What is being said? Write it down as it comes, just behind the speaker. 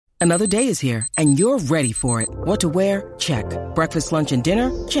Another day is here, and you're ready for it. What to wear? Check. Breakfast, lunch, and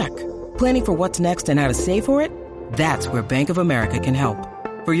dinner? Check. Planning for what's next and how to save for it? That's where Bank of America can help.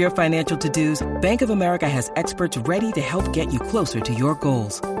 For your financial to-dos, Bank of America has experts ready to help get you closer to your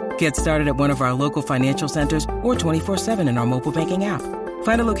goals. Get started at one of our local financial centers or 24/7 in our mobile banking app.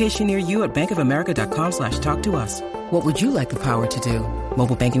 Find a location near you at bankofamerica.com/talktous. What would you like the power to do?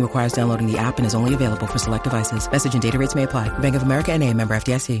 Mobile banking requires downloading the app and is only available for select devices. Message and data rates may apply. Bank of America N.A., member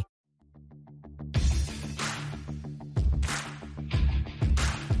FDIC.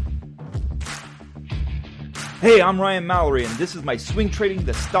 Hey, I'm Ryan Mallory, and this is my Swing Trading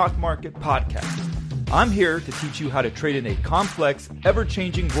the Stock Market podcast. I'm here to teach you how to trade in a complex,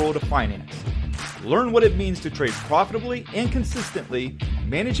 ever-changing world of finance. Learn what it means to trade profitably and consistently,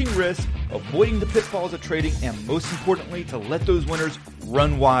 managing risk, avoiding the pitfalls of trading, and most importantly, to let those winners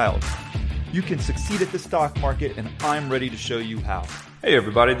run wild. You can succeed at the stock market, and I'm ready to show you how. Hey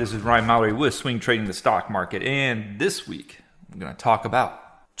everybody, this is Ryan Mallory with Swing Trading the Stock Market, and this week I'm going to talk about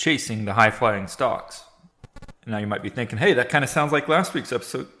chasing the high-flying stocks. Now you might be thinking, hey, that kind of sounds like last week's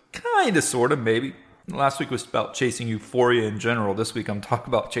episode. Kind of, sort of, maybe. Last week was about chasing euphoria in general. This week I'm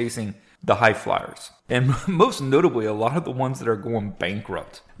talking about chasing the high flyers. And most notably, a lot of the ones that are going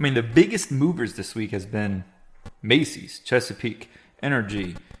bankrupt. I mean, the biggest movers this week has been Macy's, Chesapeake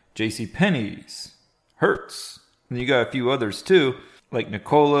Energy, JCPenney's, Hertz. And you got a few others too, like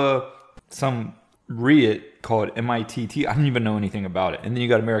Nikola, some REIT called MITT. I don't even know anything about it. And then you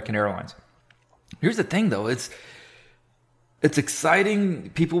got American Airlines. Here's the thing, though. It's exciting.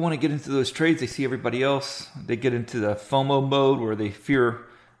 People want to get into those trades. They see everybody else. They get into the FOMO mode where they fear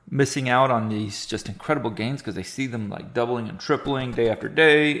missing out on these just incredible gains because they see them like doubling and tripling day after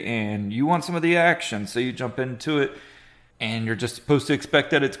day. And you want some of the action, so you jump into it. And you're just supposed to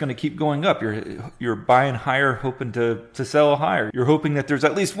expect that it's going to keep going up. You're buying higher, hoping to sell higher. You're hoping that there's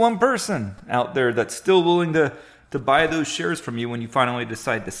at least one person out there that's still willing to buy those shares from you when you finally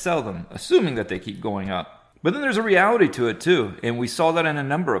decide to sell them, assuming that they keep going up. But then there's a reality to it too, and we saw that in a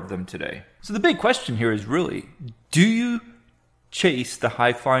number of them today. So the big question here is really, do you chase the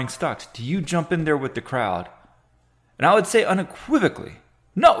high-flying stocks? Do you jump in there with the crowd? And I would say unequivocally,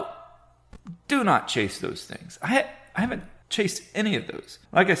 no, do not chase those things. I haven't chased any of those.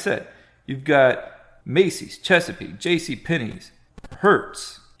 Like I said, you've got Macy's, Chesapeake, JCPenney's,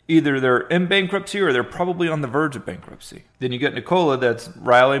 Hertz. Either they're in bankruptcy or they're probably on the verge of bankruptcy. Then you get Nikola that's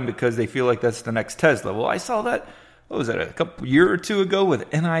rallying because they feel like that's the next Tesla. Well, I saw that, what was that, a year or two ago with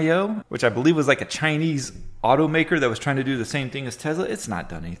NIO, which I believe was like a Chinese automaker that was trying to do the same thing as Tesla. It's not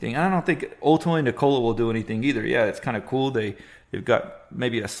done anything. I don't think ultimately Nikola will do anything either. Yeah, it's kind of cool. They've got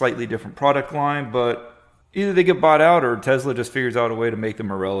maybe a slightly different product line, but either they get bought out or Tesla just figures out a way to make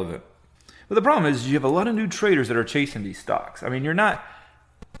them irrelevant. But the problem is you have a lot of new traders that are chasing these stocks. I mean, you're not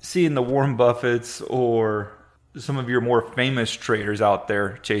seeing the Warren Buffetts or some of your more famous traders out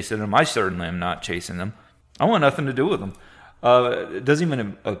there chasing them. I certainly am not chasing them. I want nothing to do with them. It doesn't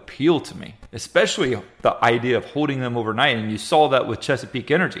even appeal to me, especially the idea of holding them overnight. And you saw that with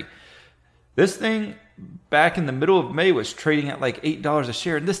Chesapeake Energy. This thing back in the middle of May was trading at like $8 a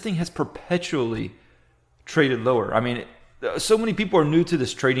share. And this thing has perpetually traded lower. I mean, so many people are new to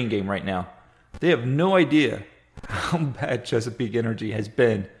this trading game right now. They have no idea how bad Chesapeake Energy has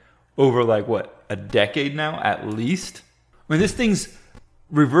been over like what, a decade now at least. I mean, this thing's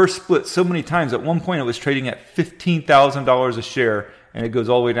reverse split so many times. At one point it was trading at $15,000 a share and it goes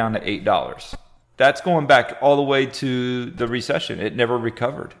all the way down to $8. That's going back all the way to the recession. It never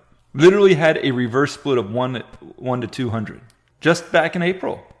recovered. Literally had a reverse split of 1 to 200 just back in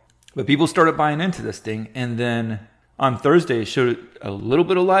April. But people started buying into this thing, and then on Thursday it showed a little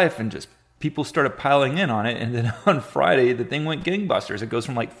bit of life and just people started piling in on it. And then on Friday, the thing went gangbusters. It goes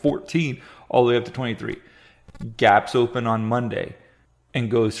from like 14 all the way up to 23. Gaps open on Monday and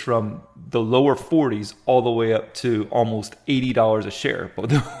goes from the lower 40s all the way up to almost $80 a share.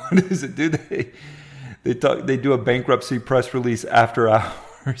 But what does it do? They do a bankruptcy press release after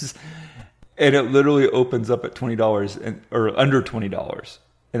hours, and it literally opens up at $20 or under $20.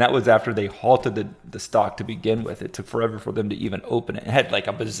 And that was after they halted the stock to begin with. It took forever for them to even open it. It had like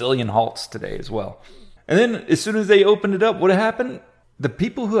a bazillion halts today as well. And then as soon as they opened it up, what happened? The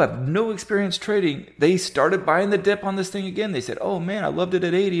people who have no experience trading, they started buying the dip on this thing again. They said, oh man, I loved it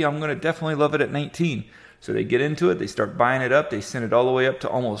at 80. I'm going to definitely love it at 19. So they get into it. They start buying it up. They send it all the way up to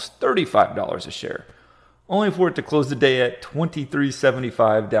almost $35 a share. Only for it to close the day at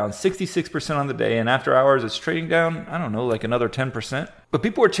 $23.75, down 66% on the day. And after hours, it's trading down, I don't know, like another 10%. But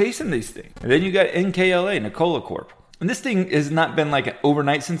people are chasing these things. And then you got NKLA, Nikola Corp. And this thing has not been like an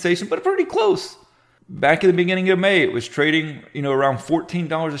overnight sensation, but pretty close. Back in the beginning of May, it was trading, around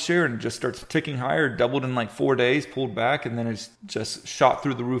 $14 a share and just starts ticking higher, doubled in like 4 days, pulled back, and then it's just shot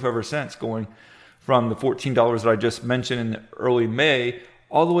through the roof ever since, going from the $14 that I just mentioned in early May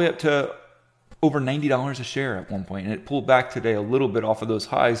all the way up to over $90 a share at one point. And it pulled back today a little bit off of those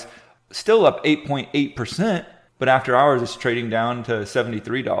highs, still up 8.8%, but after hours it's trading down to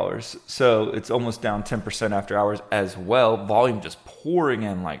 $73. So it's almost down 10% after hours as well. Volume just pouring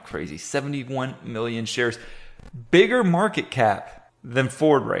in like crazy. 71 million shares. Bigger market cap than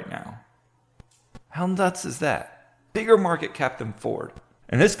Ford right now. How nuts is that? Bigger market cap than Ford.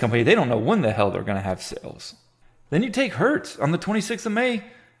 And this company, they don't know when the hell they're going to have sales. Then you take Hertz. On the 26th of May,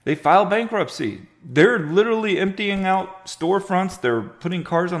 they file bankruptcy. They're literally emptying out storefronts. They're putting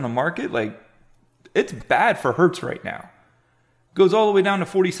cars on the market. Like, it's bad for Hertz right now. Goes all the way down to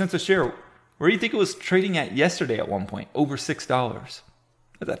 40 cents a share. Where do you think it was trading at yesterday at one point? Over $6.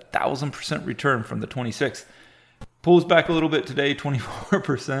 That's 1,000% return from the 26th. Pulls back a little bit today,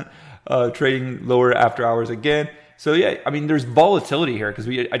 24%. Trading lower after hours again. So yeah, I mean, there's volatility here because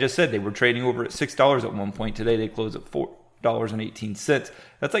I just said they were trading over at $6 at one point. Today they closed at $4.18.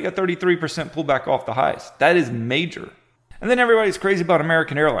 That's like a 33% pullback off the highs. That is major. And then everybody's crazy about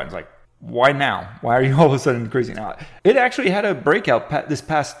American Airlines. Like, why now? Why are you all of a sudden crazy now? It actually had a breakout this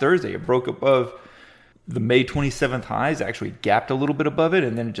past Thursday. It broke above the May 27th highs, actually gapped a little bit above it,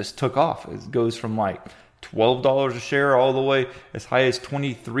 and then it just took off. It goes from like $12 a share all the way as high as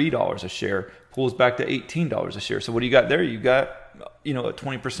 $23 a share, pulls back to $18 a share. So what do you got there? You got, a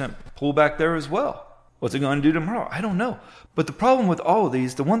 20% pullback there as well. What's it going to do tomorrow? I don't know. But the problem with all of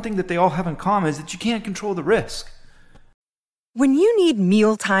these, the one thing that they all have in common is that you can't control the risk. When you need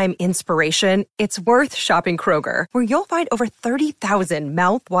mealtime inspiration, it's worth shopping Kroger, where you'll find over 30,000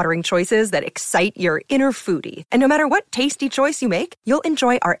 mouth-watering choices that excite your inner foodie. And no matter what tasty choice you make, you'll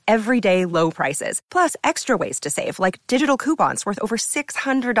enjoy our everyday low prices, plus extra ways to save, like digital coupons worth over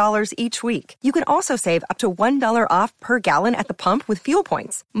 $600 each week. You can also save up to $1 off per gallon at the pump with fuel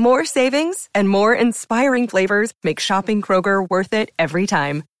points. More savings and more inspiring flavors make shopping Kroger worth it every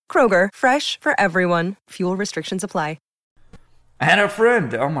time. Kroger, fresh for everyone. Fuel restrictions apply. I had a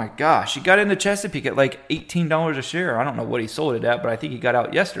friend, oh my gosh, he got into Chesapeake at like $18 a share. I don't know what he sold it at, but I think he got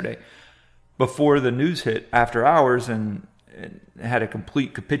out yesterday before the news hit after hours and had a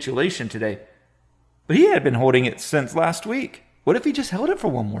complete capitulation today. But he had been holding it since last week. What if he just held it for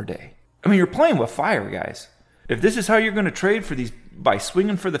one more day? I mean, you're playing with fire, guys. If this is how you're going to trade for these, by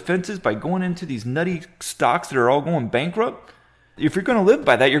swinging for the fences, by going into these nutty stocks that are all going bankrupt, if you're going to live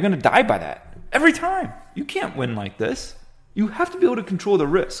by that, you're going to die by that. Every time. You can't win like this. You have to be able to control the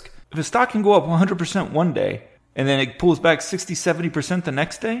risk. If a stock can go up 100% one day and then it pulls back 60, 70% the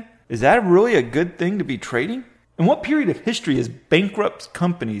next day, is that really a good thing to be trading? In what period of history has bankrupt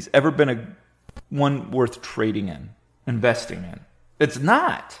companies ever been one worth trading in, investing in? It's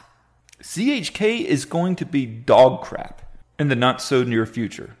not. CHK is going to be dog crap in the not so near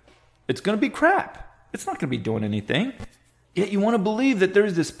future. It's going to be crap. It's not going to be doing anything. Yet you want to believe that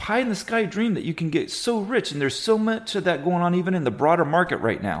there's this pie-in-the-sky dream that you can get so rich, and there's so much of that going on even in the broader market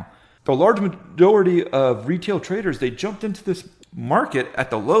right now. The large majority of retail traders, they jumped into this market at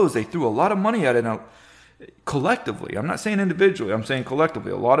the lows. They threw a lot of money at it collectively. I'm not saying individually. I'm saying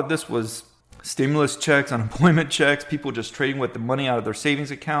collectively. A lot of this was stimulus checks, unemployment checks, people just trading with the money out of their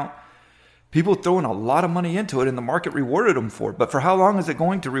savings account. People throwing a lot of money into it, and the market rewarded them for it. But for how long is it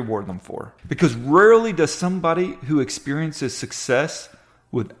going to reward them for? Because rarely does somebody who experiences success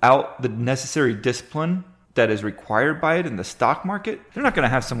without the necessary discipline that is required by it in the stock market, they're not going to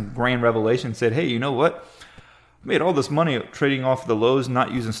have some grand revelation and say, hey, you know what? I made all this money trading off the lows,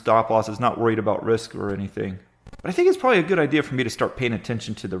 not using stop losses, not worried about risk or anything. But I think it's probably a good idea for me to start paying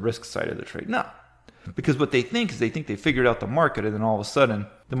attention to the risk side of the trade. No. Because what they think is they figured out the market, and then all of a sudden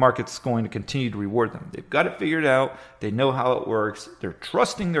the market's going to continue to reward them. They've got it figured out. They know how it works. They're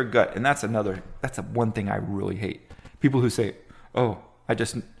trusting their gut. And that's one thing I really hate. People who say, oh, I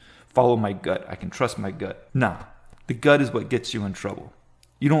just follow my gut. I can trust my gut. No, the gut is what gets you in trouble.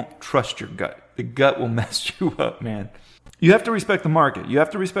 You don't trust your gut. The gut will mess you up, man. You have to respect the market. You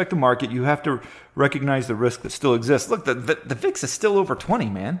have to respect the market. You have to recognize the risk that still exists. Look, the VIX is still over 20,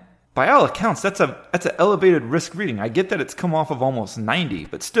 man. By all accounts, that's an elevated risk reading. I get that it's come off of almost 90,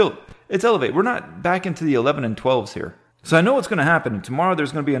 but still, it's elevated. We're not back into the 11 and 12s here. So I know what's going to happen. And tomorrow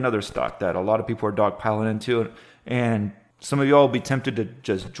there's going to be another stock that a lot of people are dogpiling into, and some of y'all will be tempted to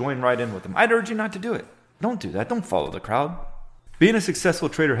just join right in with them. I'd urge you not to do it. Don't do that. Don't follow the crowd. Being a successful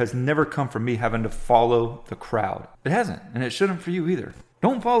trader has never come from me having to follow the crowd. It hasn't, and it shouldn't for you either.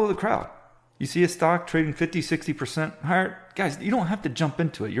 Don't follow the crowd. You see a stock trading 50, 60% higher, guys, you don't have to jump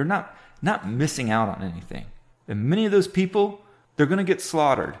into it. You're not not missing out on anything. And many of those people, they're going to get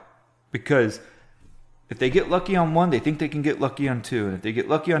slaughtered because if they get lucky on 1, they think they can get lucky on 2. And if they get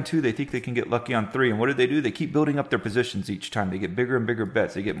lucky on 2, they think they can get lucky on 3. And what do? They keep building up their positions each time. They get bigger and bigger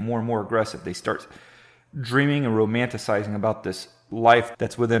bets. They get more and more aggressive. They start dreaming and romanticizing about this life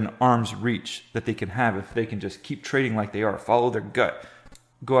that's within arm's reach that they can have if they can just keep trading like they are, follow their gut,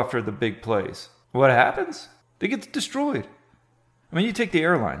 go after the big plays. What happens? They get destroyed. I mean, you take the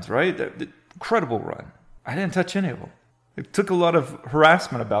airlines, right? The incredible run. I didn't touch any of them. It took a lot of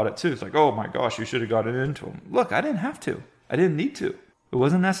harassment about it too. It's like, oh my gosh, you should have gotten into them. Look, I didn't have to. I didn't need to. It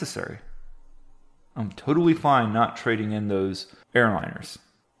wasn't necessary. I'm totally fine not trading in those airliners.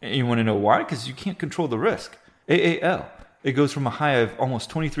 And you want to know why? Because you can't control the risk. AAL, it goes from a high of almost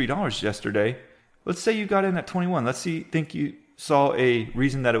 $23 yesterday. Let's say you got in at 21. Think you saw a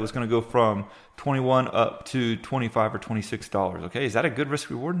reason that it was going to go from 21 up to $25 or $26. Okay, is that a good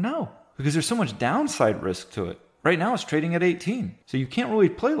risk reward? No, because there's so much downside risk to it. Right now it's trading at 18. So you can't really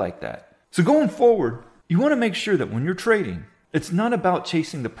play like that. So going forward, you want to make sure that when you're trading, it's not about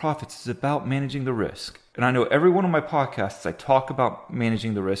chasing the profits. It's about managing the risk. And I know every one of my podcasts, I talk about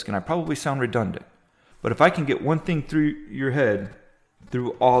managing the risk, and I probably sound redundant. But if I can get one thing through your head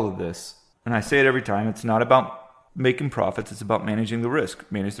through all of this, and I say it every time, it's not about making profits. It's about managing the risk.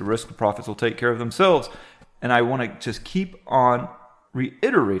 Manage the risk, the profits will take care of themselves. And I want to just keep on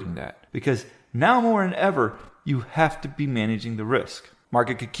reiterating that because now more than ever, you have to be managing the risk.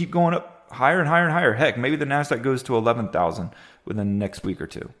 Market could keep going up higher and higher and higher. Heck, maybe the NASDAQ goes to 11,000 within the next week or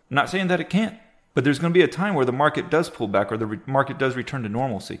two. I'm not saying that it can't, but there's going to be a time where the market does pull back or the market does return to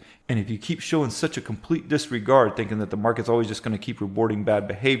normalcy. And if you keep showing such a complete disregard, thinking that the market's always just going to keep rewarding bad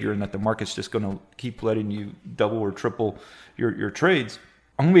behavior and that the market's just going to keep letting you double or triple your trades,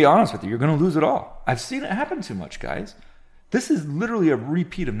 I'm going to be honest with you, you're going to lose it all. I've seen it happen too much, guys. This is literally a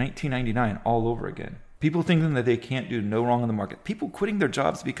repeat of 1999 all over again. People thinking that they can't do no wrong in the market. People quitting their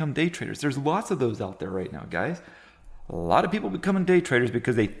jobs to become day traders. There's lots of those out there right now, guys. A lot of people becoming day traders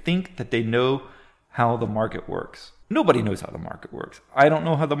because they think that they know how the market works. Nobody knows how the market works. I don't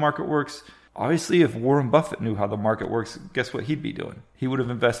know how the market works. Obviously, if Warren Buffett knew how the market works, guess what he'd be doing? He would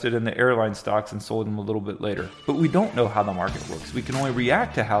have invested in the airline stocks and sold them a little bit later. But we don't know how the market works. We can only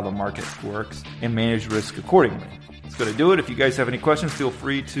react to how the market works and manage risk accordingly. That's going to do it. If you guys have any questions, feel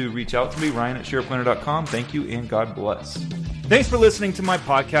free to reach out to me, Ryan@SharePlanner.com. Thank you and God bless. Thanks for listening to my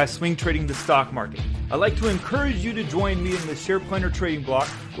podcast, Swing Trading the Stock Market. I'd like to encourage you to join me in the SharePlanner Trading Block,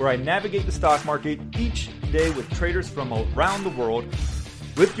 where I navigate the stock market each day with traders from around the world.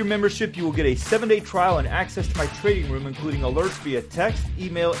 With your membership, you will get a 7-day trial and access to my trading room, including alerts via text,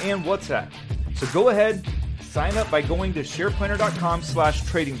 email, and WhatsApp. So go ahead, sign up by going to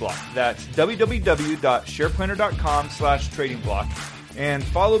SharePlanner.com/trading block. That's www.SharePlanner.com/trading block. And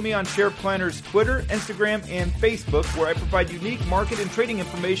follow me on SharePlanner's Twitter, Instagram, and Facebook, where I provide unique market and trading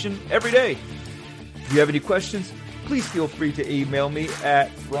information every day. If you have any questions, please feel free to email me at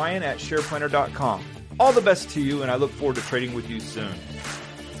Ryan@SharePlanner.com. All the best to you, and I look forward to trading with you soon.